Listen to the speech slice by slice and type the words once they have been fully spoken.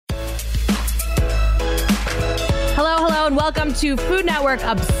welcome to Food Network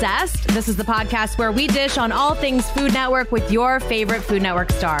Obsessed. This is the podcast where we dish on all things Food Network with your favorite Food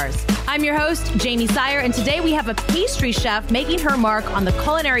Network stars. I'm your host, Jamie Sire, and today we have a pastry chef making her mark on the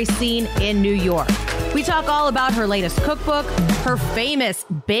culinary scene in New York. We talk all about her latest cookbook, her famous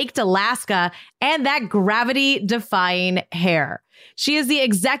Baked Alaska, and that gravity-defying hair. She is the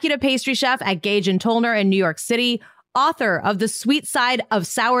executive pastry chef at Gage & Tollner in New York City, author of The Sweet Side of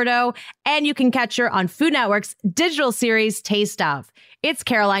Sourdough, and you can catch her on Food Network's digital series, Taste Of. It's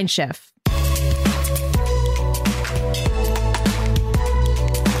Caroline Schiff.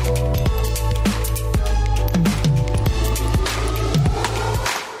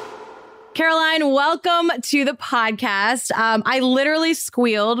 Caroline, welcome to the podcast. I literally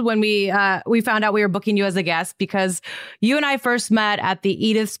squealed when we found out we were booking you as a guest because you and I first met at the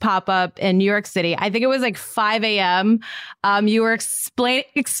Edith's pop-up in New York City. I think it was like 5 a.m. You were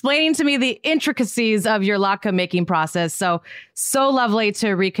explaining to me the intricacies of your latke making process. So lovely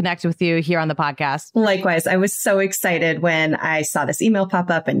to reconnect with you here on the podcast. Likewise, I was so excited when I saw this email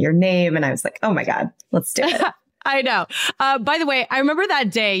pop up and your name, and I was like, oh my God, let's do it. I know. By the way, I remember that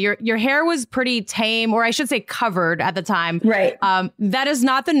day, your hair was pretty tame, or I should say covered at the time. Right. That is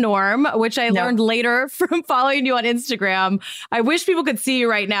not the norm, which I learned later from following you on Instagram. I wish people could see you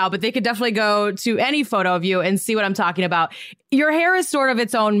right now, but they could definitely go to any photo of you and see what I'm talking about. Your hair is sort of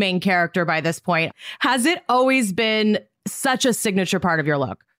its own main character by this point. Has it always been such a signature part of your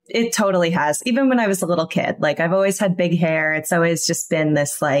look? It totally has. Even when I was a little kid, like I've always had big hair. It's always just been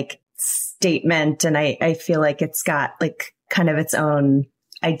this like statement, and I feel like it's got like kind of its own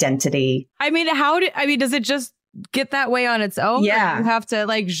identity. I mean, does it just get that way on its own? Yeah. You have to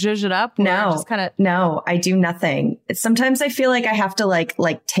like zhuzh it up? No, I do nothing. Sometimes I feel like I have to like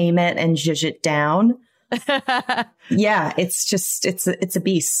tame it and zhuzh it down. Yeah, it's a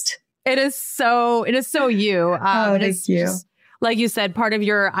beast. It is so you. Thank you. Like you said, part of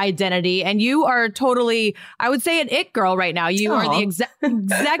your identity. And you are totally, I would say, an it girl right now. You are the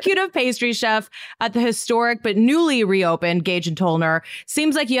executive pastry chef at the historic but newly reopened Gage & Tollner.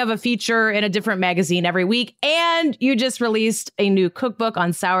 Seems like you have a feature in a different magazine every week. And you just released a new cookbook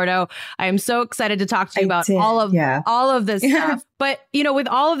on sourdough. I am so excited to talk to you about all of this stuff. But, you know, with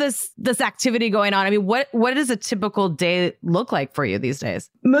all of this activity going on, I mean, what does a typical day look like for you these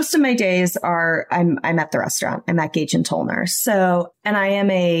days? Most of my days are I'm at the restaurant. I'm at Gage & Tollner. So, and I am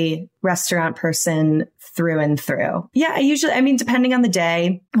a restaurant person through and through. Yeah, depending on the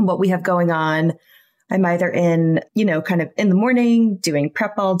day and what we have going on, I'm either in, kind of in the morning doing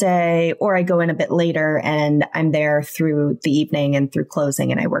prep all day, or I go in a bit later and I'm there through the evening and through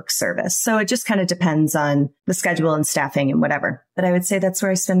closing, and I work service. So it just kind of depends on the schedule and staffing and whatever. But I would say that's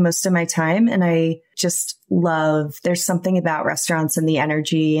where I spend most of my time. And I just there's something about restaurants and the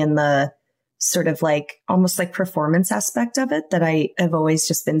energy and the sort of like almost like performance aspect of it that I have always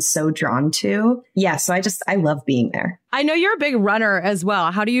just been so drawn to. Yeah. So I love being there. I know you're a big runner as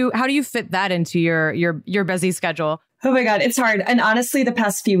well. How do you fit that into your busy schedule? Oh my God, it's hard. And honestly, the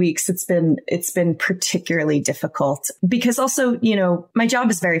past few weeks, it's been particularly difficult because also, my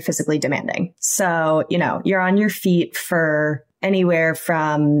job is very physically demanding. So, you're on your feet for anywhere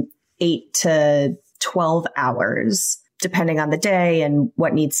from 8 to 12 hours. Depending on the day and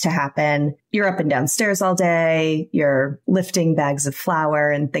what needs to happen. You're up and down stairs all day. You're lifting bags of flour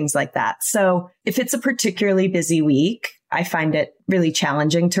and things like that. So if it's a particularly busy week, I find it really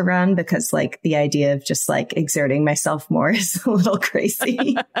challenging to run because like the idea of just like exerting myself more is a little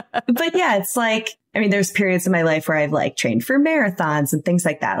crazy. But yeah, it's like, there's periods in my life where I've like trained for marathons and things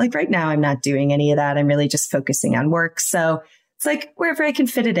like that. Like right now, I'm not doing any of that. I'm really just focusing on work. So it's like wherever I can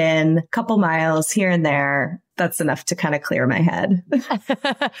fit it in, a couple miles here and there, that's enough to kind of clear my head.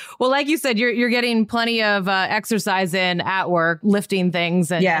 Well, like you said, you're getting plenty of exercise in at work, lifting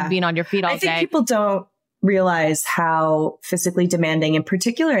things and being on your feet all day. I think people don't realize how physically demanding, in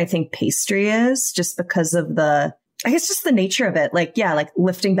particular, I think pastry is, just because of just the nature of it. Like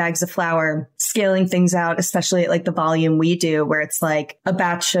lifting bags of flour, scaling things out, especially at like the volume we do, where it's like a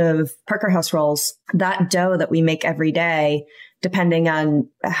batch of Parker House rolls, that dough that we make every day, depending on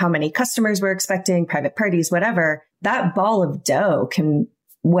how many customers we're expecting, private parties, whatever, that ball of dough can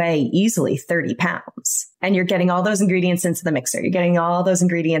weigh easily 30 pounds. And you're getting all those ingredients into the mixer. You're getting all those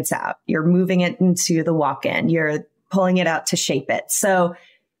ingredients out. You're moving it into the walk-in. You're pulling it out to shape it. So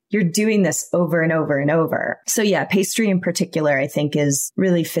you're doing this over and over and over. So yeah, pastry in particular, I think is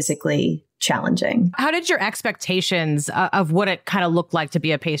really physically challenging. How did your expectations of what it kind of looked like to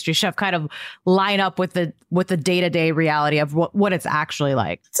be a pastry chef kind of line up with the day-to-day reality of what it's actually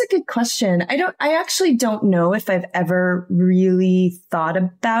like? That's a good question. I actually don't know if I've ever really thought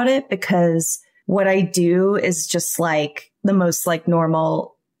about it, because what I do is just like the most like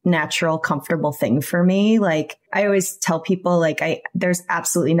normal, natural, comfortable thing for me. Like I always tell people like there's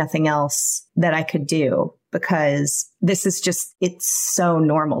absolutely nothing else that I could do because this is just, it's so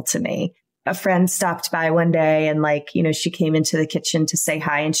normal to me. A friend stopped by one day and like, she came into the kitchen to say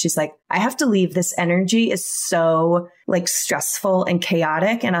hi and she's like, I have to leave. This energy is so like stressful and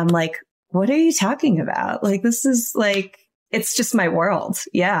chaotic. And I'm like, what are you talking about? Like, this is like, it's just my world.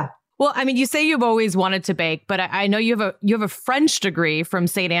 Yeah. Well, I mean, you say you've always wanted to bake, but I know you have a French degree from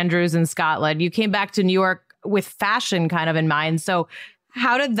St. Andrews in Scotland. You came back to New York with fashion kind of in mind. So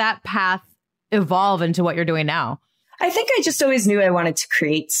how did that path evolve into what you're doing now? I think I just always knew I wanted to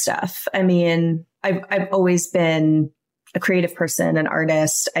create stuff. I mean, I've always been a creative person, an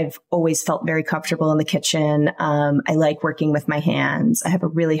artist. I've always felt very comfortable in the kitchen. I like working with my hands. I have a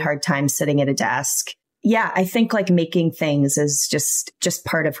really hard time sitting at a desk. Yeah, I think like making things is just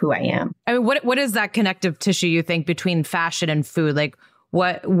part of who I am. I mean, what is that connective tissue you think between fashion and food? Like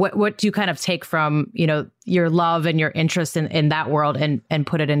what do you kind of take from, your love and your interest in that world and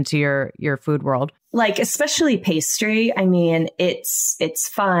put it into your food world? Like, especially pastry. I mean, it's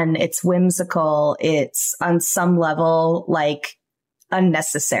fun. It's whimsical. It's on some level, like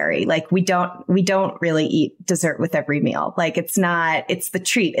unnecessary. Like we don't really eat dessert with every meal. Like it's the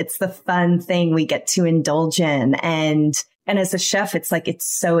treat. It's the fun thing we get to indulge in. And as a chef, it's like,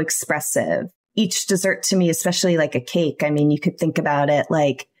 it's so expressive. Each dessert to me, especially like a cake. I mean, you could think about it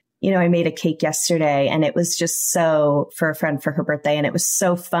like, I made a cake yesterday and it was just for a friend for her birthday. And it was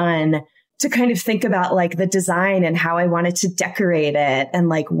so fun to kind of think about like the design and how I wanted to decorate it and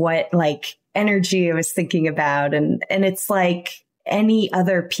like what like energy I was thinking about. And it's like any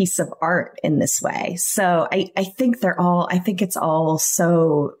other piece of art in this way. So I think it's all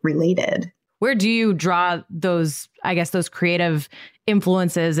so related. Where do you draw those creative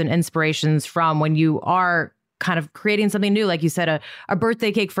influences and inspirations from when you are kind of creating something new? Like you said, a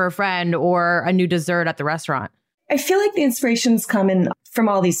birthday cake for a friend or a new dessert at the restaurant. I feel like the inspirations come in from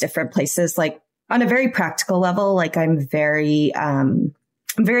all these different places. Like on a very practical level, like I'm very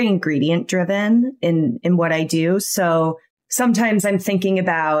ingredient driven in what I do. So sometimes I'm thinking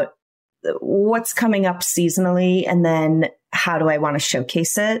about what's coming up seasonally and then how do I want to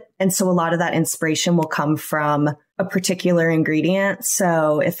showcase it? And so a lot of that inspiration will come from a particular ingredient.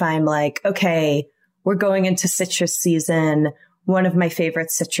 So if I'm like, okay, we're going into citrus season, one of my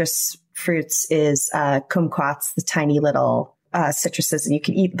favorite citrus fruits is kumquats, the tiny little citruses, and you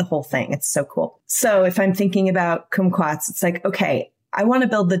can eat the whole thing. It's so cool. So if I'm thinking about kumquats, it's like, okay, I want to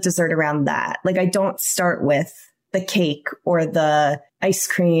build the dessert around that. Like I don't start with the cake or the ice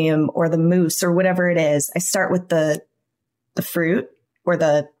cream or the mousse or whatever it is. I start with the fruit or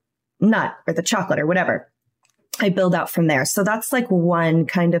the nut or the chocolate or whatever. I build out from there. So that's like one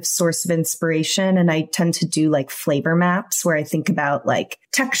kind of source of inspiration. And I tend to do like flavor maps where I think about like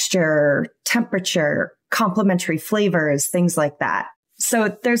texture, temperature, complementary flavors, things like that.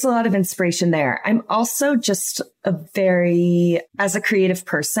 So there's a lot of inspiration there. I'm also just as a creative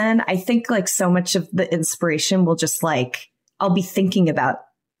person, I think like so much of the inspiration will just like, I'll be thinking about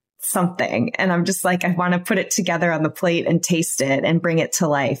something and I'm just like, I want to put it together on the plate and taste it and bring it to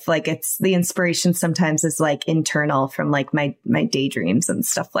life. Like it's the inspiration sometimes is like internal from like my daydreams and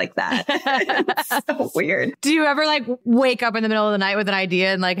stuff like that. It's so weird. Do you ever like wake up in the middle of the night with an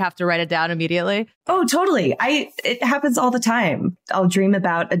idea and like have to write it down immediately? Oh, totally. It happens all the time. I'll dream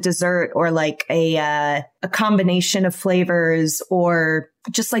about a dessert or like a combination of flavors or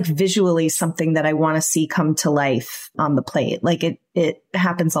just like visually something that I want to see come to life on the plate. Like it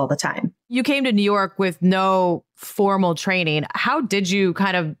happens all the time. You came to New York with no formal training. How did you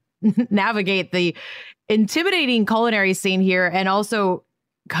kind of navigate the intimidating culinary scene here and also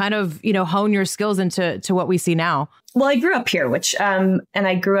kind of, hone your skills into what we see now? Well, I grew up here, and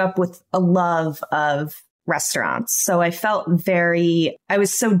I grew up with a love of restaurants. So I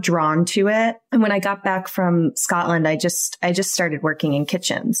was so drawn to it. And when I got back from Scotland, I just started working in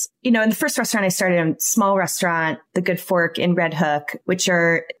kitchens. In the first restaurant I started, a small restaurant, The Good Fork in Red Hook, which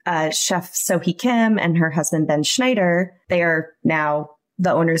are Chef Sohee Kim and her husband, Ben Schneider. They are now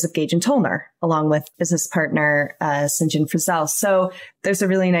the owners of Gage and Tollner, along with business partner St. John Frizzell. So there's a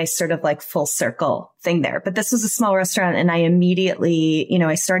really nice sort of like full circle thing there. But this was a small restaurant and I immediately,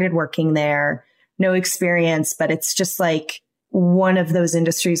 I started working there. No experience, but it's just like one of those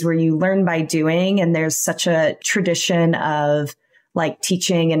industries where you learn by doing. And there's such a tradition of like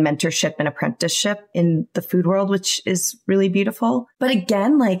teaching and mentorship and apprenticeship in the food world, which is really beautiful. But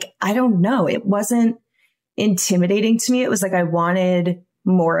again, like, I don't know, it wasn't intimidating to me. It was like, I wanted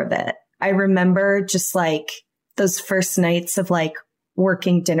more of it. I remember just like those first nights of like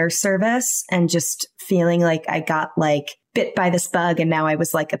working dinner service and just feeling like I got like bit by this bug and now I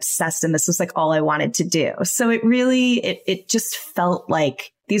was like obsessed and this was like all I wanted to do. So it really, it just felt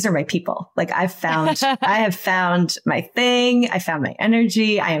like these are my people. Like I have found my thing. I found my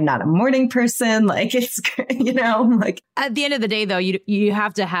energy. I am not a morning person. Like it's, like at the end of the day though, you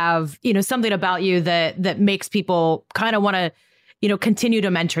have to have, something about you that makes people kind of want to, continue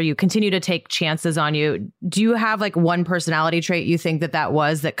to mentor you, continue to take chances on you. Do you have like one personality trait you think that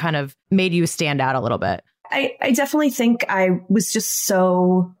was that kind of made you stand out a little bit? I definitely think I was just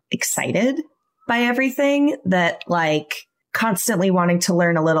so excited by everything that like constantly wanting to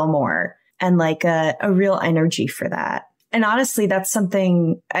learn a little more and like a real energy for that. And honestly, that's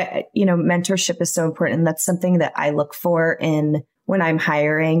something, mentorship is so important. And that's something that I look for in when I'm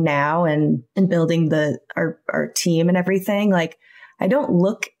hiring now and building our team and everything. Like I don't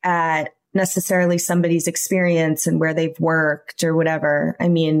look at necessarily somebody's experience and where they've worked or whatever. I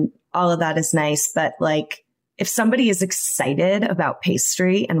mean, all of that is nice, but like if somebody is excited about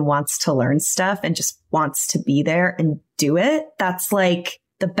pastry and wants to learn stuff and just wants to be there and do it, that's like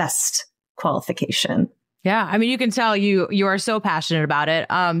the best qualification. Yeah. I mean, you can tell you are so passionate about it.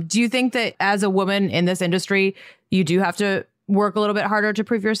 Do you think that as a woman in this industry, you do have to work a little bit harder to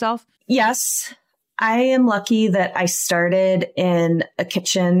prove yourself? Yes. I am lucky that I started in a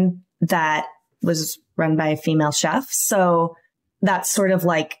kitchen that was run by a female chef. So that's sort of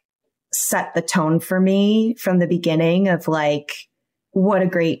like set the tone for me from the beginning of like what a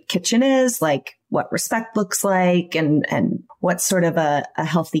great kitchen is, like what respect looks like and what sort of a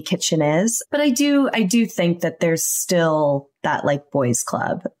healthy kitchen is. But I do think that there's still that like boys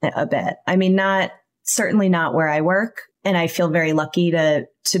club a bit. I mean, certainly not where I work. And I feel very lucky to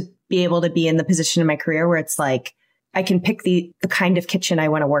be able to be in the position in my career where it's like I can pick the kind of kitchen I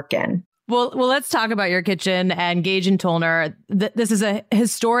want to work in. Well, let's talk about your kitchen and Gage and Tollner. This is a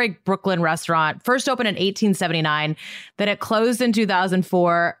historic Brooklyn restaurant, first opened in 1879, then it closed in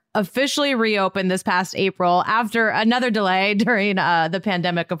 2004, officially reopened this past April after another delay during the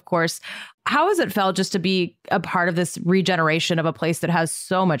pandemic, of course. How has it felt just to be a part of this regeneration of a place that has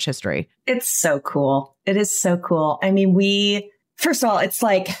so much history? It's so cool. It is so cool. I mean, first of all, it's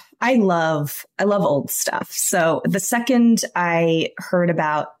like, I love old stuff. So the second I heard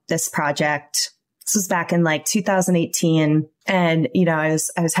about this project, this was back in like 2018. And, I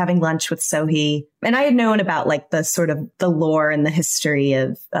was having lunch with Sohi and I had known about like the sort of the lore and the history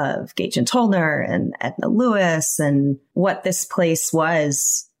of Gage and Tollner and Edna Lewis and what this place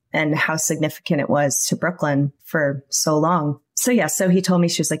was and how significant it was to Brooklyn for so long. So yeah, so he told me,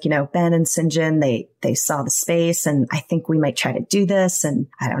 she was like, Ben and St. John, they saw the space and I think we might try to do this. And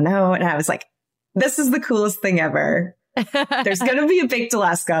I don't know. And I was like, this is the coolest thing ever. There's going to be a baked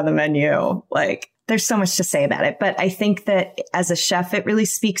Alaska on the menu. Like there's so much to say about it. But I think that as a chef, it really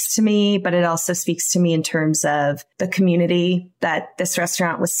speaks to me, but it also speaks to me in terms of the community that this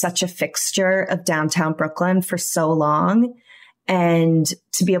restaurant was such a fixture of downtown Brooklyn for so long. And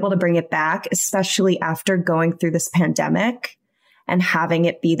to be able to bring it back, especially after going through this pandemic, and having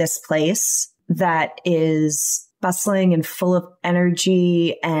it be this place that is bustling and full of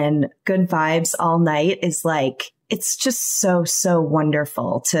energy and good vibes all night is like, it's just so, so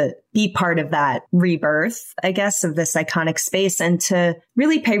wonderful to be part of that rebirth, I guess, of this iconic space and to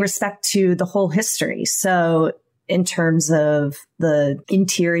really pay respect to the whole history. So in terms of the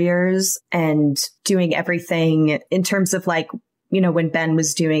interiors and doing everything in terms of like, when Ben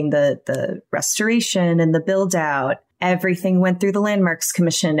was doing the restoration and the build out, everything went through the Landmarks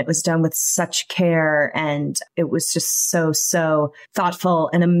Commission. It was done with such care and it was just so, so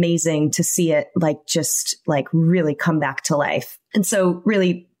thoughtful and amazing to see it just really come back to life. And so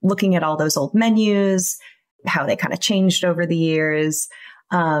really looking at all those old menus, how they kind of changed over the years,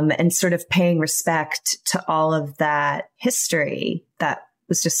 and sort of paying respect to all of that history that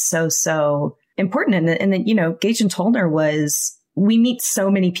was just so, so important. And then, Gage and Tollner we meet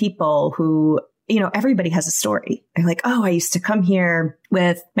so many people who, everybody has a story. They're like, oh, I used to come here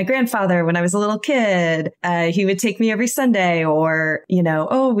with my grandfather when I was a little kid. He would take me every Sunday or,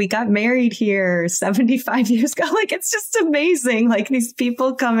 oh, we got married here 75 years ago. Like, it's just amazing. Like these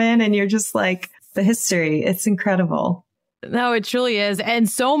people come in and you're just like the history. It's incredible. No, it truly is. And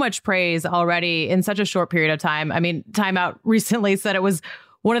so much praise already in such a short period of time. I mean, Time Out recently said it was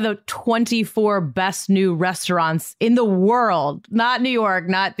one of the 24 best new restaurants in the world, not New York,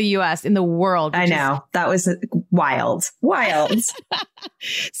 not the US, in the world. I know. That was wild. Wild.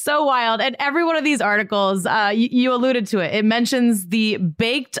 So wild. And every one of these articles, you alluded to it. It mentions the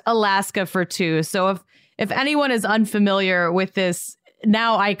baked Alaska for two. So if anyone is unfamiliar with this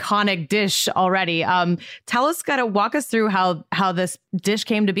now iconic dish already. Tell us, walk us through how this dish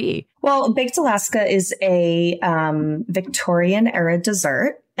came to be. Well, Baked Alaska is a Victorian era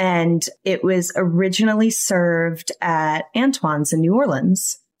dessert, and it was originally served at Antoine's in New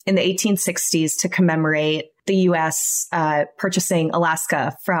Orleans in the 1860s to commemorate the U.S. Purchasing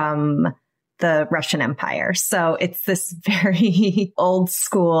Alaska from the Russian Empire. So it's this very old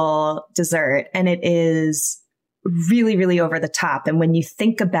school dessert, and it is really, really over the top. And when you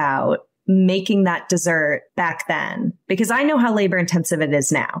think about making that dessert back then, because I know how labor intensive it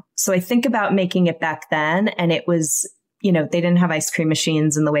is now. So I think about making it back then, and it was, they didn't have ice cream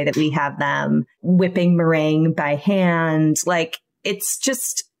machines in the way that we have them, whipping meringue by hand. Like, it's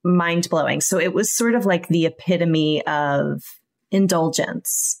just mind blowing. So it was sort of like the epitome of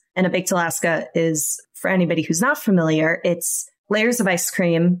indulgence. And a Baked Alaska is, for anybody who's not familiar, it's layers of ice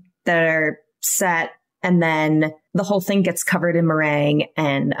cream that are set, and then the whole thing gets covered in meringue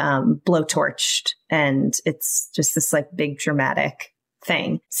and blowtorched. And it's just this like big dramatic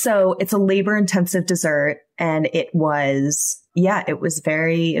thing. So it's a labor intensive dessert. And it was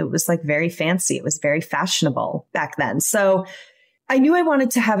very fancy. It was very fashionable back then. So I knew I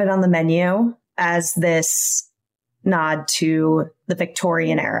wanted to have it on the menu as this nod to the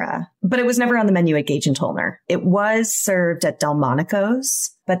Victorian era, but it was never on the menu at Gage and Tollner. It was served at Delmonico's,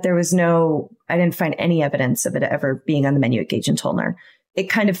 but I didn't find any evidence of it ever being on the menu at Gage and Tollner. It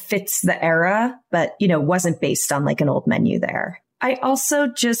kind of fits the era, but, wasn't based on like an old menu there. I also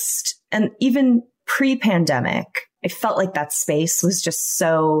and even pre-pandemic, I felt like that space was just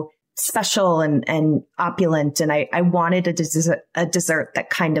so special and opulent. And I wanted a dessert that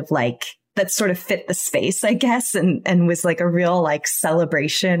kind of like, that sort of fit the space, I guess, and was like a real like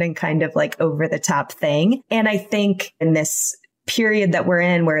celebration and kind of like over the top thing. And I think in this period that we're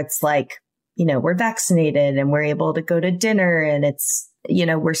in, where it's like, we're vaccinated and we're able to go to dinner, and it's,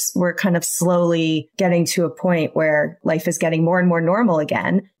 we're kind of slowly getting to a point where life is getting more and more normal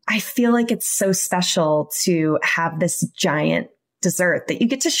again. I feel like it's so special to have this giant dessert that you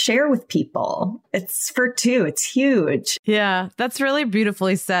get to share with people. It's for two. It's huge. Yeah, that's really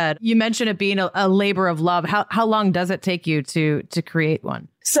beautifully said. You mentioned it being a labor of love. How long does it take you to create one?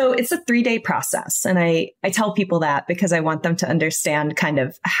 So it's a 3-day process. And I tell people that because I want them to understand kind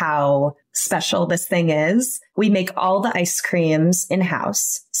of how special this thing is. We make all the ice creams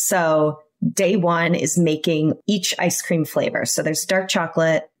in-house. So day 1 is making each ice cream flavor. So there's dark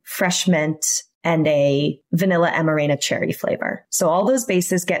chocolate, fresh mint, and a vanilla Amarena cherry flavor. So all those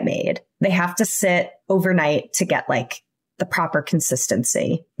bases get made. They have to sit overnight to get like the proper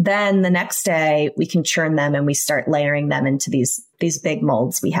consistency. Then the next day we can churn them and we start layering them into these big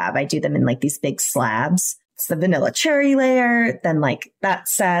molds we have. I do them in like these big slabs. It's the vanilla cherry layer. Then like that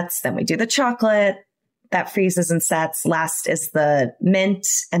sets. Then we do the chocolate that freezes and sets. Last is the mint.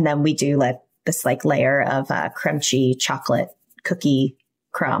 And then we do like this like layer of crunchy chocolate cookie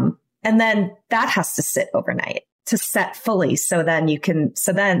crumb. And then that has to sit overnight to set fully. So then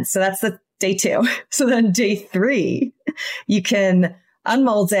so that's the day 2. So then day 3, you can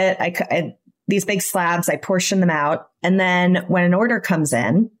unmold it. These big slabs, I portion them out. And then when an order comes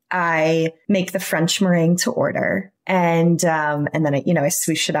in, I make the French meringue to order. And then I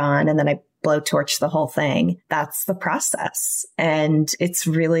swoosh it on, and then I blowtorch the whole thing. That's the process. And it's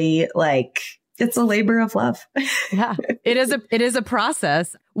really like, it's a labor of love. Yeah, it is a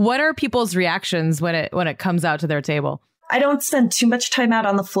process. What are people's reactions when it comes out to their table? I don't spend too much time out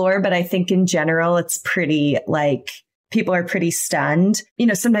on the floor, but I think in general, it's pretty like people are pretty stunned.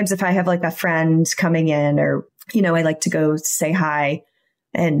 Sometimes if I have like a friend coming in, or, I like to go say hi,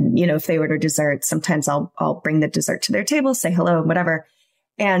 and, if they order dessert, sometimes I'll bring the dessert to their table, say hello, whatever.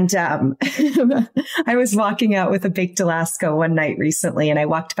 And I was walking out with a Baked Alaska one night recently, and I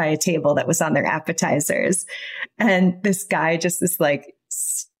walked by a table that was on their appetizers, and this guy just is like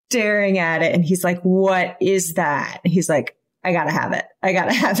staring at it, and he's like, "What is that?" And he's like, I gotta have it. I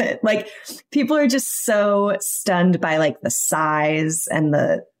gotta have it. Like, people are just so stunned by like the size and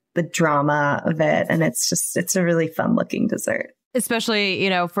the drama of it. And it's a really fun looking dessert. Especially,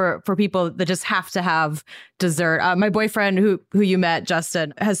 for people that just have to have dessert. My boyfriend who you met,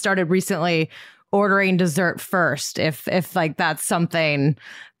 Justin, has started recently ordering dessert first. If like that's something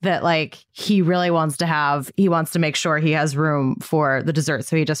that like he really wants to have, he wants to make sure he has room for the dessert.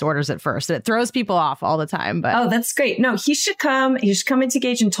 So he just orders it first. It throws people off all the time. But oh, that's great. No, he should come into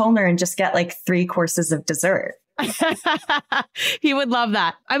Gage and Tollner and just get like 3 courses of dessert. He would love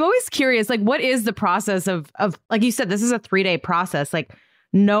that. I'm always curious, like, what is the process of like you said, this is a 3-day process, like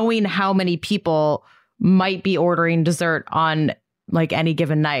knowing how many people might be ordering dessert on like any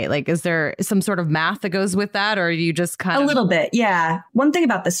given night? Like, is there some sort of math that goes with that, or are you just kind of... A little bit, yeah. One thing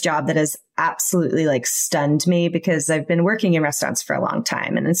about this job that has absolutely like stunned me, because I've been working in restaurants for a long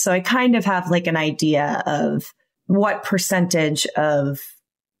time. And so I kind of have like an idea of what percentage of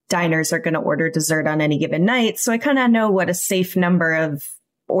diners are going to order dessert on any given night. So I kind of know what a safe number of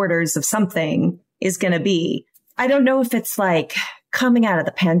orders of something is going to be. I don't know if it's like coming out of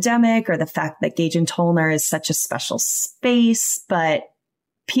the pandemic or the fact that Gage and Tollner is such a special space, but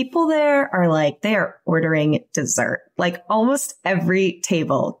people there are like, they are ordering dessert. Like almost every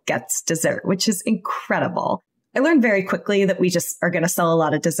table gets dessert, which is incredible. I learned very quickly that we just are going to sell a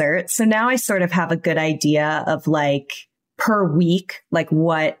lot of dessert. So now I sort of have a good idea of like per week, like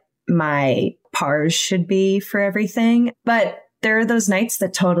what my pars should be for everything. But there are those nights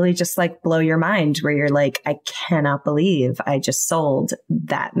that totally just like blow your mind where you're like, I cannot believe I just sold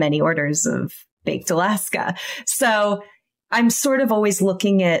that many orders of baked Alaska. So I'm sort of always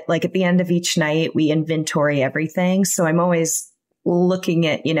looking at like at the end of each night, we inventory everything. So I'm always looking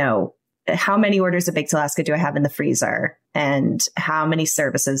at, you know, how many orders of baked Alaska do I have in the freezer and how many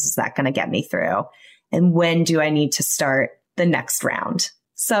services is that going to get me through? And when do I need to start the next round?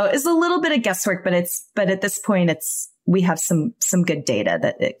 So it's a little bit of guesswork, but at this point we have some good data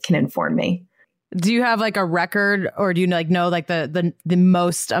that it can inform me. Do you have like a record, or do you like know like the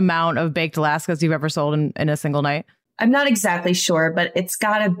most amount of baked Alaskas you've ever sold in a single night? I'm not exactly sure, but it's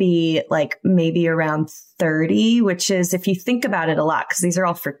got to be like maybe around 30, which is, if you think about it, a lot, because these are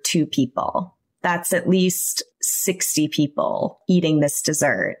all for 2 people. That's at least 60 people eating this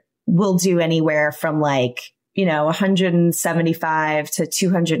dessert. We'll do anywhere from like, you know, 175 to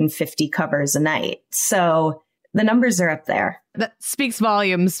 250 covers a night. So the numbers are up there. That speaks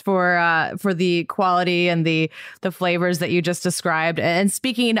volumes for the quality and the flavors that you just described. And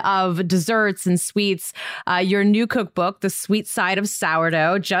speaking of desserts and sweets, your new cookbook, The Sweet Side of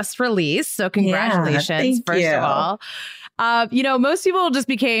Sourdough, just released. So congratulations, first of all. You know, most people just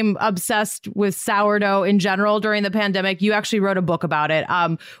became obsessed with sourdough in general during the pandemic. You actually wrote a book about it.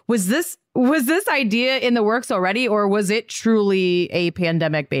 Was this idea in the works already, or was it truly a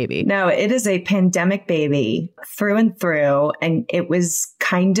pandemic baby? No, it is a pandemic baby through and through. And it was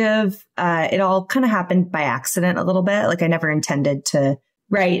kind of, it all kind of happened by accident a little bit. Like I never intended to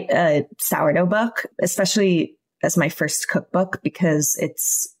write a sourdough book, especially as my first cookbook, because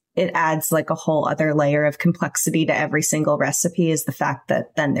it adds like a whole other layer of complexity to every single recipe, is the fact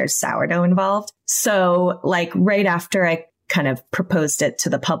that then there's sourdough involved. So like right after I kind of proposed it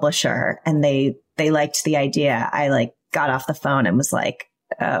to the publisher and they liked the idea, I like got off the phone and was like,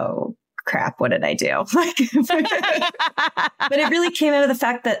 oh crap, what did I do? Like, but it really came out of the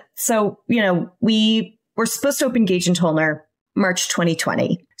fact that, so, you know, we were supposed to open Gage and Tollner March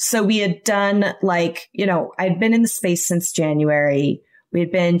 2020. So we had done like, you know, I'd been in the space since January. We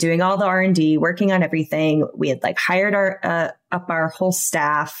had been doing all the R&D, working on everything. We had like hired up our whole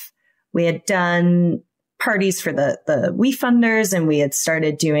staff. We had done parties for the WeFunders, and we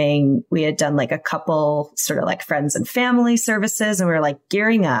had done like a couple sort of like friends and family services, and we were like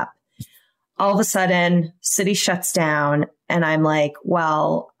gearing up. All of a sudden, city shuts down, and I'm like,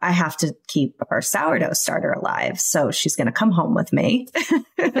 well, I have to keep our sourdough starter alive. So she's going to come home with me.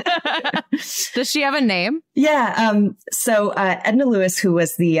 Does she have a name? Yeah. So Edna Lewis, who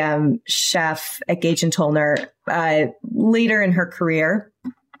was the chef at Gage and Tollner, later in her career,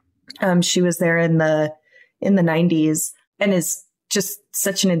 she was there in the 90s and is just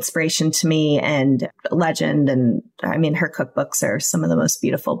such an inspiration to me and a legend. And I mean, her cookbooks are some of the most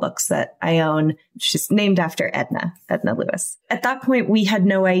beautiful books that I own. She's named after Edna Lewis. At that point, we had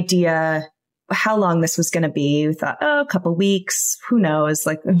no idea how long this was going to be. We thought, oh, a couple weeks, who knows?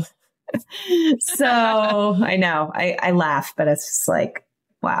 Like, so I know I laugh, but it's just like,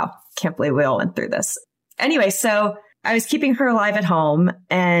 wow, can't believe we all went through this. Anyway, so I was keeping her alive at home,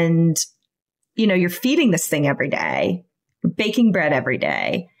 and, you know, you're feeding this thing every day, baking bread every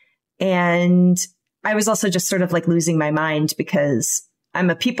day. And I was also just sort of like losing my mind because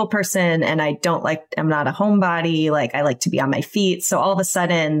I'm a people person and I'm not a homebody. Like I like to be on my feet. So all of a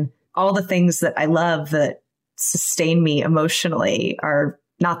sudden, all the things that I love that sustain me emotionally are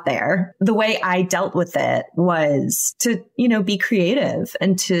not there. The way I dealt with it was to, you know, be creative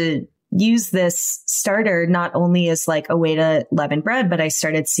and to use this starter not only as like a way to leaven bread, but I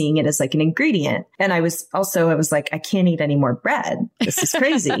started seeing it as like an ingredient. And I was like, I can't eat any more bread. This is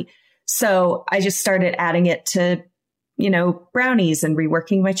crazy. So I just started adding it to, you know, brownies and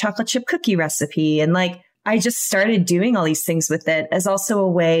reworking my chocolate chip cookie recipe. And like, I just started doing all these things with it as also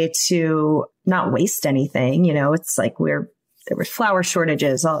a way to not waste anything. You know, it's like there were flour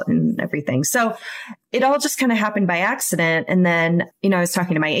shortages and everything. So it all just kind of happened by accident. And then, I was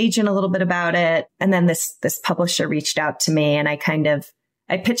talking to my agent a little bit about it. And then this publisher reached out to me, and I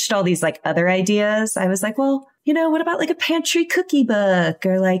pitched all these like other ideas. I was like, well, what about like a pantry cookie book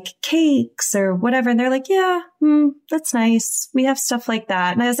or like cakes or whatever? And they're like, yeah, that's nice. We have stuff like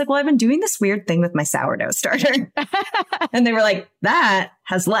that. And I was like, well, I've been doing this weird thing with my sourdough starter. And they were like, that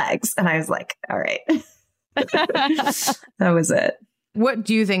has legs. And I was like, all right. That was it. What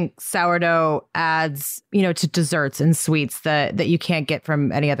do you think sourdough adds, to desserts and sweets that you can't get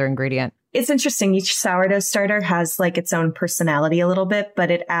from any other ingredient? It's interesting. Each sourdough starter has like its own personality a little bit,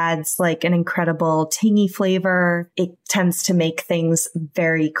 but it adds like an incredible tangy flavor. It tends to make things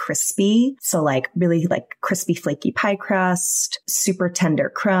very crispy. So like really like crispy, flaky pie crust, super tender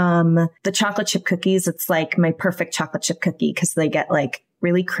crumb. The chocolate chip cookies, it's like my perfect chocolate chip cookie because they get like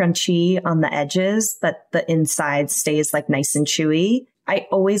really crunchy on the edges, but the inside stays like nice and chewy. I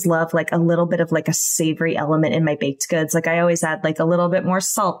always love like a little bit of like a savory element in my baked goods. Like I always add like a little bit more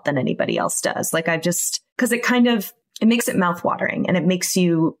salt than anybody else does. Like because it makes it mouthwatering and it makes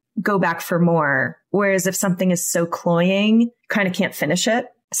you go back for more. Whereas if something is so cloying, kind of can't finish it.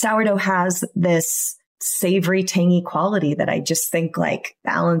 Sourdough has this savory, tangy quality that I just think like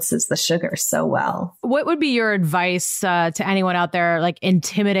balances the sugar so well. What would be your advice to anyone out there like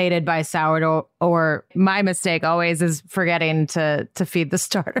intimidated by sourdough? Or my mistake always is forgetting to feed the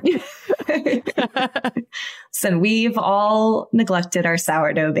starter. So we've all neglected our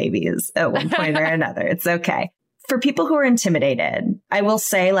sourdough babies at one point or another. It's okay. For people who are intimidated, I will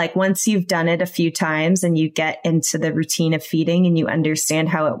say like once you've done it a few times and you get into the routine of feeding and you understand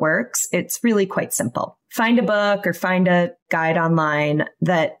how it works, it's really quite simple. Find a book or find a guide online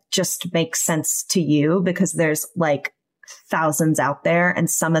that just makes sense to you because there's like thousands out there. And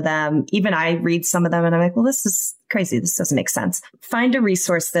some of them, even I read some of them and I'm like, well, this is crazy. This doesn't make sense. Find a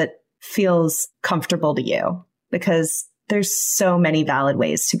resource that feels comfortable to you because there's so many valid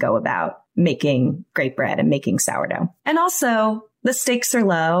ways to go about making great bread and making sourdough. And also the stakes are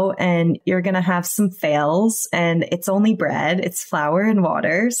low and you're going to have some fails and it's only bread. It's flour and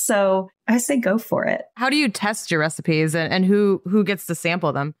water. So I say go for it. How do you test your recipes and who gets to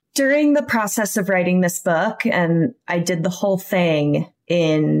sample them? During the process of writing this book, and I did the whole thing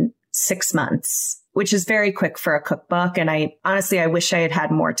in 6 months, which is very quick for a cookbook. And I wish I had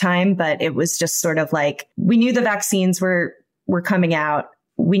had more time, but it was just sort of like, we knew the vaccines were coming out.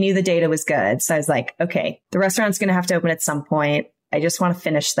 We knew the data was good. So I was like, okay, the restaurant's going to have to open at some point. I just want to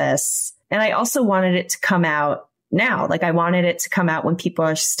finish this. And I also wanted it to come out now. Like I wanted it to come out when people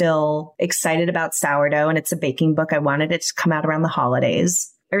are still excited about sourdough and it's a baking book. I wanted it to come out around the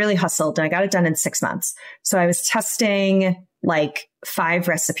holidays. I really hustled and I got it done in 6 months. So I was testing like 5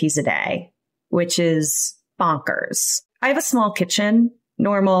 recipes a day, which is bonkers. I have a small kitchen,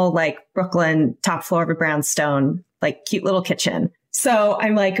 normal, like Brooklyn, top floor of a brownstone, like cute little kitchen. So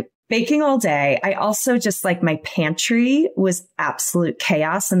I'm like baking all day. I also just like my pantry was absolute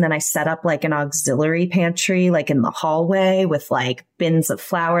chaos. And then I set up like an auxiliary pantry, like in the hallway with like bins of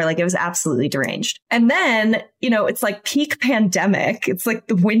flour. Like it was absolutely deranged. And then, it's like peak pandemic. It's like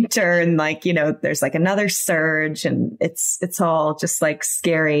the winter and like, there's like another surge and it's all just like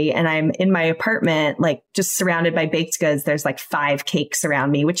scary. And I'm in my apartment, like just surrounded by baked goods. There's like 5 cakes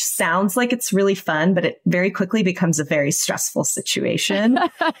around me, which sounds like it's really fun, but it very quickly becomes a very stressful situation.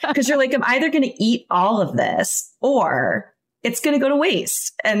 Because you're like, I'm either going to eat all of this or it's going to go to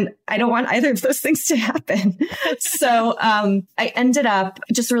waste. And I don't want either of those things to happen. So I ended up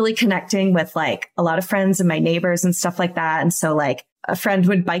just really connecting with like a lot of friends and my neighbors and stuff like that. And so like a friend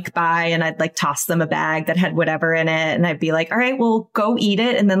would bike by and I'd like toss them a bag that had whatever in it. And I'd be like, all right, well, go eat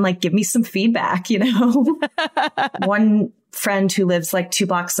it. And then like, give me some feedback, One friend who lives like 2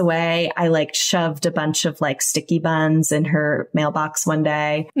 blocks away, I like shoved a bunch of like sticky buns in her mailbox one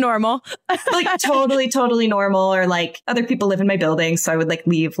day. Normal. Like totally normal. Or like other people live in my building. So I would like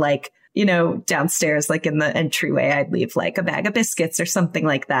leave like, downstairs, like in the entryway, I'd leave like a bag of biscuits or something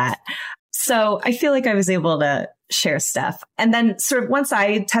like that. So I feel like I was able to share stuff. And then sort of once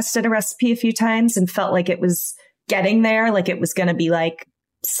I tested a recipe a few times and felt like it was getting there, like it was going to be like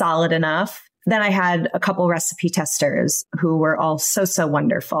solid enough. Then I had a couple recipe testers who were all so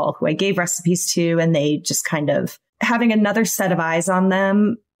wonderful, who I gave recipes to, and they just kind of having another set of eyes on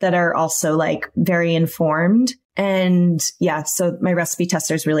them that are also like very informed. And yeah, so my recipe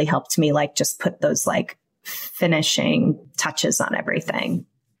testers really helped me like just put those like finishing touches on everything.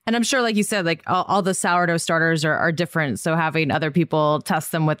 And I'm sure, like you said, like all the sourdough starters are different. So having other people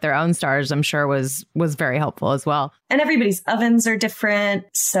test them with their own starters, I'm sure was very helpful as well. And everybody's ovens are different.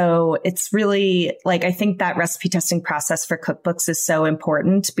 So it's really like, I think that recipe testing process for cookbooks is so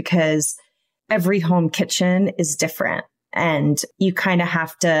important because every home kitchen is different. And you kind of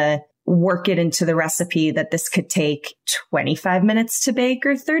have to work it into the recipe that this could take 25 minutes to bake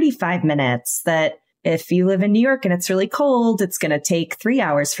or 35 minutes, that if you live in New York and it's really cold, it's going to take 3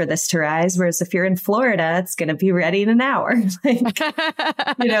 hours for this to rise. Whereas if you're in Florida, it's going to be ready in an hour. Like,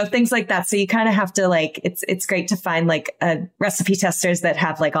 things like that. So you kind of have to like, it's great to find like recipe testers that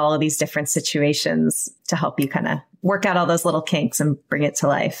have like all of these different situations to help you kind of work out all those little kinks and bring it to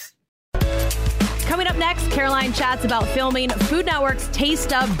life. Coming up next, Caroline chats about filming Food Network's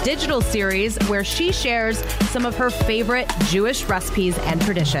Taste of digital series, where she shares some of her favorite Jewish recipes and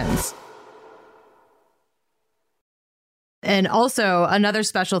traditions. And also another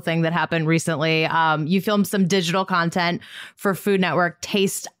special thing that happened recently, you filmed some digital content for Food Network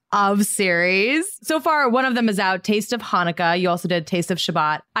Taste of series. So far, one of them is out, Taste of Hanukkah. You also did Taste of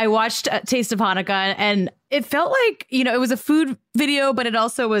Shabbat. I watched Taste of Hanukkah and it felt like, it was a food video, but it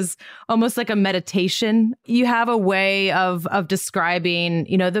also was almost like a meditation. You have a way of describing,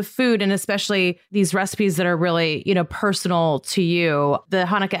 the food and especially these recipes that are really, personal to you. The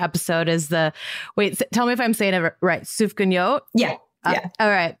Hanukkah episode is tell me if I'm saying it right. Sufganiyot? Yeah. Yeah. All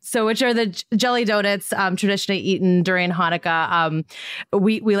right. So which are the jelly donuts traditionally eaten during Hanukkah?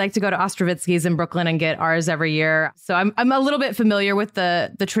 We like to go to Ostrovitsky's in Brooklyn and get ours every year. So I'm a little bit familiar with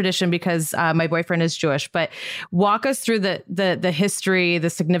the tradition because my boyfriend is Jewish. But walk us through the history,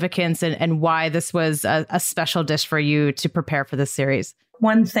 the significance, and why this was a special dish for you to prepare for this series.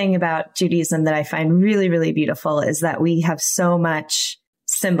 One thing about Judaism that I find really, really beautiful is that we have so much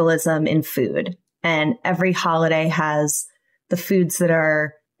symbolism in food, and every holiday has the foods that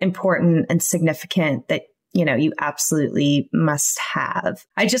are important and significant that, you absolutely must have.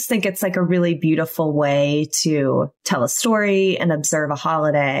 I just think it's like a really beautiful way to tell a story and observe a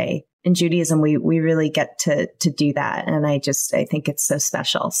holiday. In Judaism, we really get to do that. And I think it's so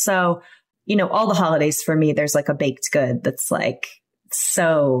special. So, all the holidays for me, there's like a baked good that's like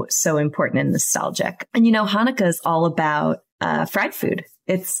so important and nostalgic. And, Hanukkah is all about fried food.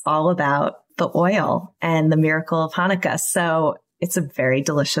 It's all about the oil and the miracle of Hanukkah. So it's a very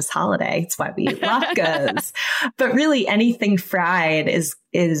delicious holiday. It's why we eat latkes. But really anything fried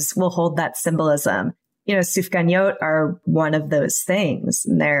will hold that symbolism. Sufganiyot are one of those things.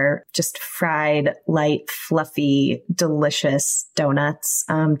 And they're just fried, light, fluffy, delicious donuts,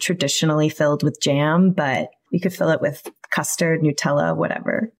 traditionally filled with jam, but you could fill it with custard, Nutella,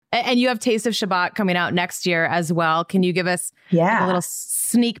 whatever. And you have Taste of Shabbat coming out next year as well. Can you give us a little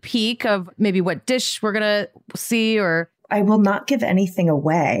sneak peek of maybe what dish we're going to see? Or I will not give anything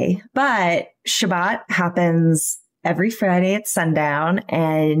away, but Shabbat happens every Friday at sundown,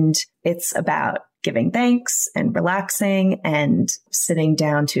 and it's about giving thanks and relaxing and sitting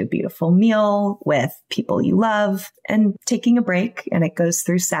down to a beautiful meal with people you love and taking a break. And it goes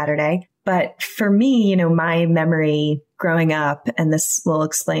through Saturday. But for me, my memory growing up, and this will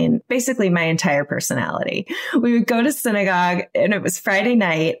explain basically my entire personality. We would go to synagogue and it was Friday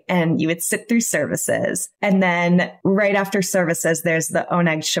night and you would sit through services. And then right after services, there's the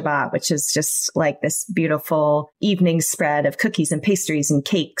Oneg Shabbat, which is just like this beautiful evening spread of cookies and pastries and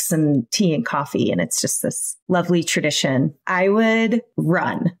cakes and tea and coffee. And it's just this lovely tradition. I would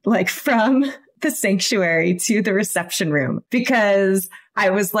run like from the sanctuary to the reception room because I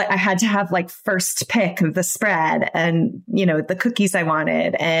had to have like first pick of the spread and, the cookies I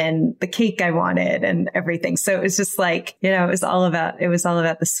wanted and the cake I wanted and everything. So it was just like, it was all about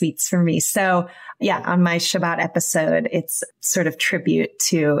the sweets for me. So yeah, on my Shabbat episode, it's sort of tribute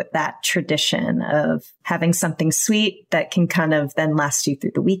to that tradition of having something sweet that can kind of then last you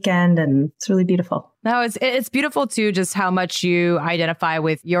through the weekend. And it's really beautiful. No, it's beautiful too, just how much you identify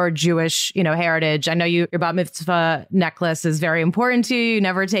with your Jewish, heritage. I know your bat mitzvah necklace is very important to you. You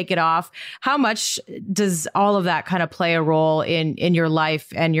never take it off. How much does all of that kind of play a role in your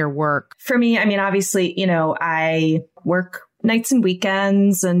life and your work? For me, I mean, obviously, I work nights and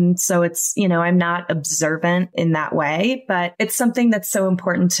weekends. And so it's, I'm not observant in that way, but it's something that's so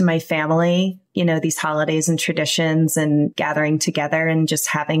important to my family, these holidays and traditions and gathering together and just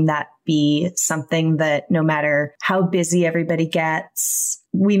having that be something that no matter how busy everybody gets,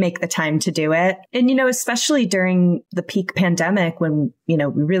 we make the time to do it. And, especially during the peak pandemic when, we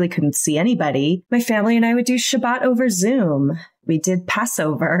really couldn't see anybody, my family and I would do Shabbat over Zoom. we did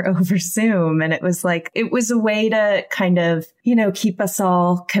Passover over Zoom. And it was a way to kind of, keep us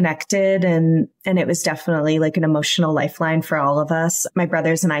all connected. And it was definitely like an emotional lifeline for all of us. My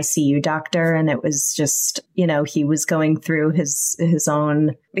brother's an ICU doctor, and it was just, he was going through his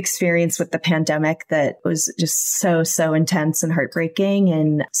own experience with the pandemic that was just so intense and heartbreaking.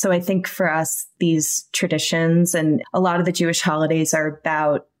 And so I think for us, these traditions and a lot of the Jewish holidays are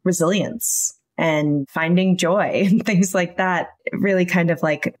about resilience and finding joy and things like that. It really kind of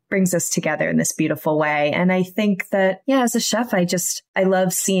like brings us together in this beautiful way. And I think that, as a chef, I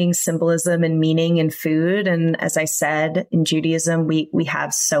love seeing symbolism and meaning in food. And as I said, in Judaism, we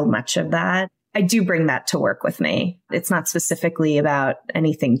have so much of that. I do bring that to work with me. It's not specifically about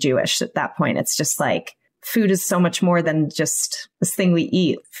anything Jewish at that point. It's just like food is so much more than just this thing we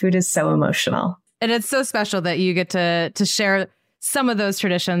eat. Food is so emotional. And it's so special that you get to share some of those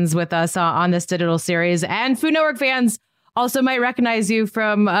traditions with us on this digital series. And Food Network fans also might recognize you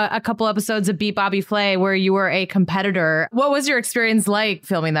from a couple episodes of Beat Bobby Flay, where you were a competitor. What was your experience like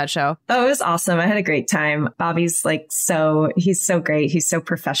filming that show? Oh, it was awesome. I had a great time. Bobby's he's so great. He's so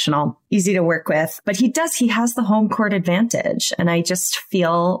professional, easy to work with, but he has the home court advantage. And I just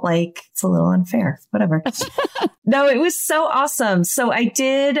feel like it's a little unfair, whatever. No, it was so awesome. So I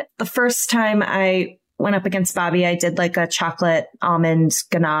did the first time I went up against Bobby, I did like a chocolate almond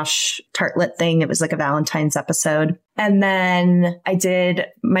ganache tartlet thing. It was like a Valentine's episode. And then I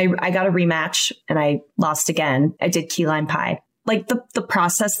got a rematch and I lost again. I did key lime pie. Like the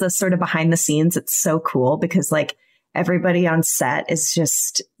process, the sort of behind the scenes, it's so cool because like everybody on set is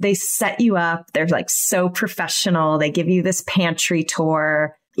just, they set you up. They're like so professional. They give you this pantry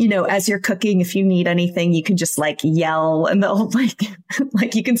tour. As you're cooking, if you need anything, you can just like yell and they'll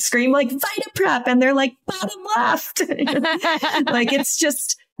like you can scream like VitaPrep and they're like bottom left. Like it's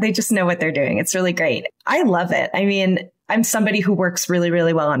just, they just know what they're doing. It's really great. I love it. I mean, I'm somebody who works really,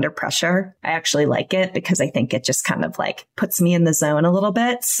 really well under pressure. I actually like it because I think it just kind of like puts me in the zone a little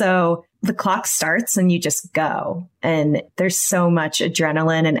bit. So the clock starts and you just go. And there's so much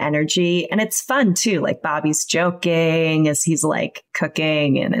adrenaline and energy. And it's fun too. Like Bobby's joking as he's like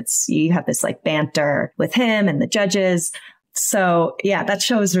cooking and you have this like banter with him and the judges. So yeah, that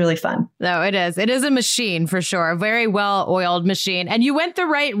show is really fun. No, it is. It is a machine for sure. A very well-oiled machine. And you went the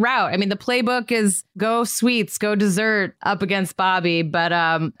right route. I mean, the playbook is go sweets, go dessert up against Bobby. But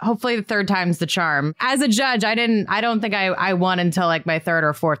hopefully the third time's the charm. As a judge, I don't think I won until like my third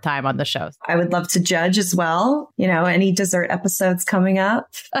or fourth time on the show. I would love to judge as well. Any dessert episodes coming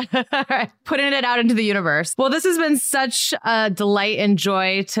up. Putting it out into the universe. Well, this has been such a delight and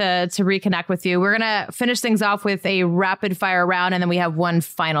joy to reconnect with you. We're going to finish things off with a rapid fire round. And then we have one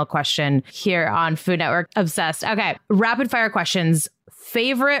final question here on Food Network Obsessed. Okay. Rapid fire questions.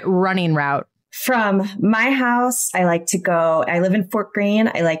 Favorite running route? From my house, I live in Fort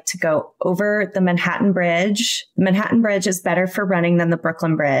Greene. I like to go over the Manhattan Bridge. The Manhattan Bridge is better for running than the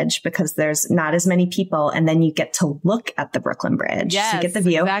Brooklyn Bridge because there's not as many people. And then you get to look at the Brooklyn Bridge. Yes, so you get the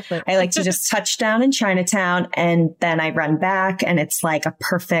view. Exactly. I like to just touch down in Chinatown and then I run back and it's like a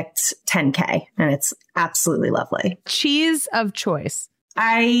perfect 10K and it's absolutely lovely. Cheese of choice?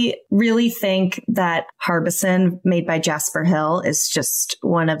 I really think that Harbison made by Jasper Hill is just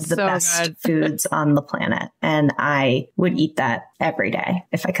one of the best foods on the planet. And I would eat that every day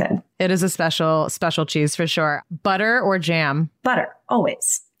if I could. It is a special cheese for sure. Butter or jam? Butter,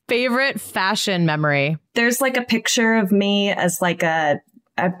 always. Favorite fashion memory? There's like a picture of me as I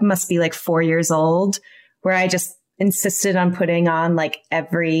must be like 4 years old, where I just insisted on putting on like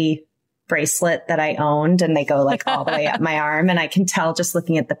every bracelet that I owned and they go like all the way up my arm. And I can tell just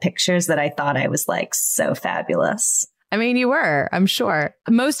looking at the pictures that I thought I was like so fabulous. I mean, you were, I'm sure.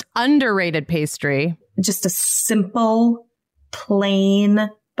 Most underrated pastry? Just a simple, plain,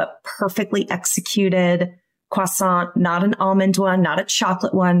 but perfectly executed croissant, not an almond one, not a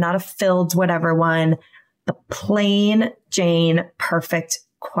chocolate one, not a filled whatever one. The plain Jane perfect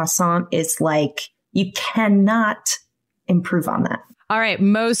croissant is like, you cannot improve on that. All right.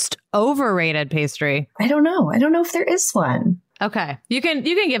 Most overrated pastry? I don't know. I don't know if there is one. Okay. You can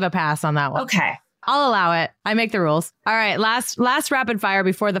give a pass on that one. Okay. I'll allow it. I make the rules. All right. Last rapid fire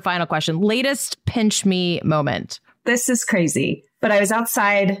before the final question. Latest pinch me moment. This is crazy. But I was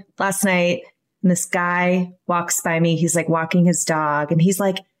outside last night and this guy walks by me. He's like walking his dog and he's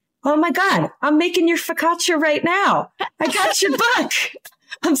like, "Oh my God, I'm making your focaccia right now. I got your book.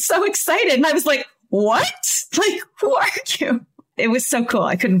 I'm so excited." And I was like, "What? Like, who are you?" It was so cool.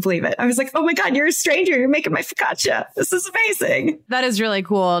 I couldn't believe it. I was like, oh my God, you're a stranger. You're making my focaccia. This is amazing. That is really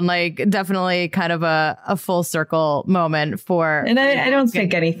cool. And like definitely kind of a full circle moment for. And I don't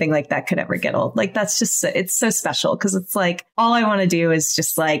think anything like that could ever get old. Like that's just, it's so special because it's like, all I want to do is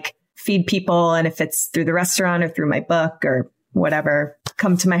just like feed people. And if it's through the restaurant or through my book or whatever,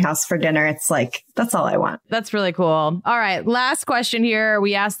 come to my house for dinner. It's like, that's all I want. That's really cool. All right. Last question here.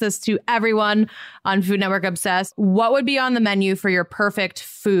 We asked this to everyone on Food Network Obsessed. What would be on the menu for your perfect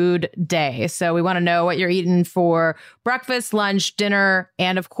food day? So we want to know what you're eating for breakfast, lunch, dinner,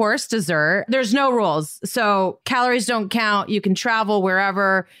 and of course, dessert. There's no rules. So calories don't count. You can travel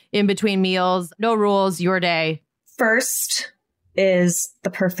wherever in between meals. No rules. Your day. First is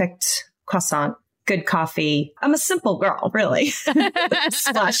the perfect croissant. Good coffee. I'm a simple girl, really.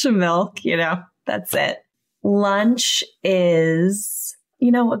 Splash of milk, that's it. Lunch is,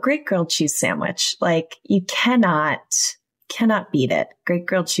 a great grilled cheese sandwich. Like you cannot beat it. Great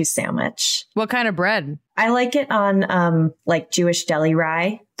grilled cheese sandwich. What kind of bread? I like it on like Jewish deli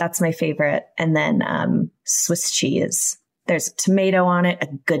rye. That's my favorite. And then Swiss cheese. There's a tomato on it, a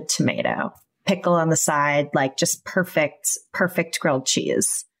good tomato. Pickle on the side, like just perfect grilled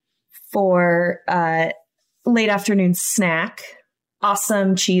cheese. For late afternoon snack,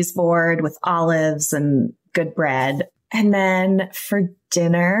 awesome cheese board with olives and good bread. And then for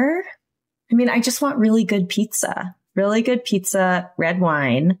dinner, I just want really good pizza, red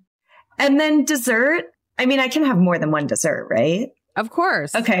wine. And then dessert. I can have more than one dessert, right? Of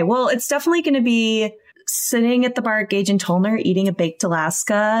course. Okay. Well, it's definitely going to be sitting at the bar at Gage and Tollner, eating a baked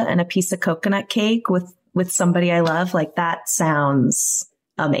Alaska and a piece of coconut cake with somebody I love. Like that sounds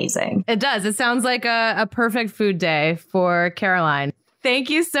amazing. It does. It sounds like a perfect food day for Caroline. Thank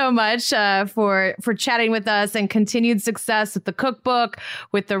you so much for chatting with us and continued success with the cookbook,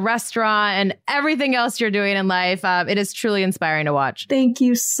 with the restaurant, and everything else you're doing in life. It is truly inspiring to watch. Thank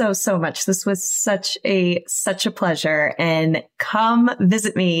you so much. This was such a pleasure. And come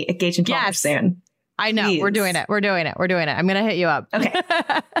visit me at Gage and Tollner soon. I know. Please. We're doing it. I'm going to hit you up. Okay.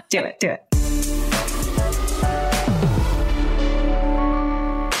 Do it.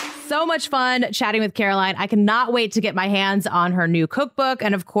 So much fun chatting with Caroline. I cannot wait to get my hands on her new cookbook.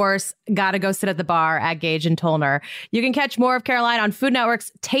 And of course, got to go sit at the bar at Gage and Tollner. You can catch more of Caroline on Food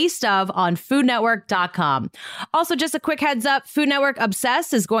Network's Taste Of on foodnetwork.com. Also, just a quick heads up, Food Network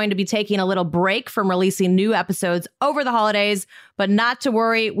Obsessed is going to be taking a little break from releasing new episodes over the holidays, but not to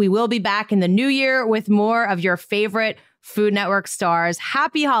worry. We will be back in the new year with more of your favorite Food Network stars.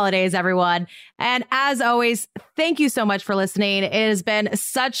 Happy holidays, everyone. And as always, thank you so much for listening. It has been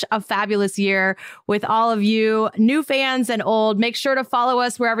such a fabulous year with all of you, new fans and old. Make sure to follow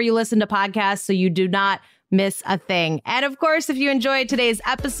us wherever you listen to podcasts so you do not miss a thing. And of course, if you enjoyed today's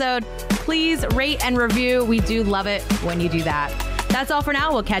episode, please rate and review. We do love it when you do that. That's all for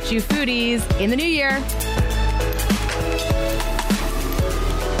now. We'll catch you foodies in the new year.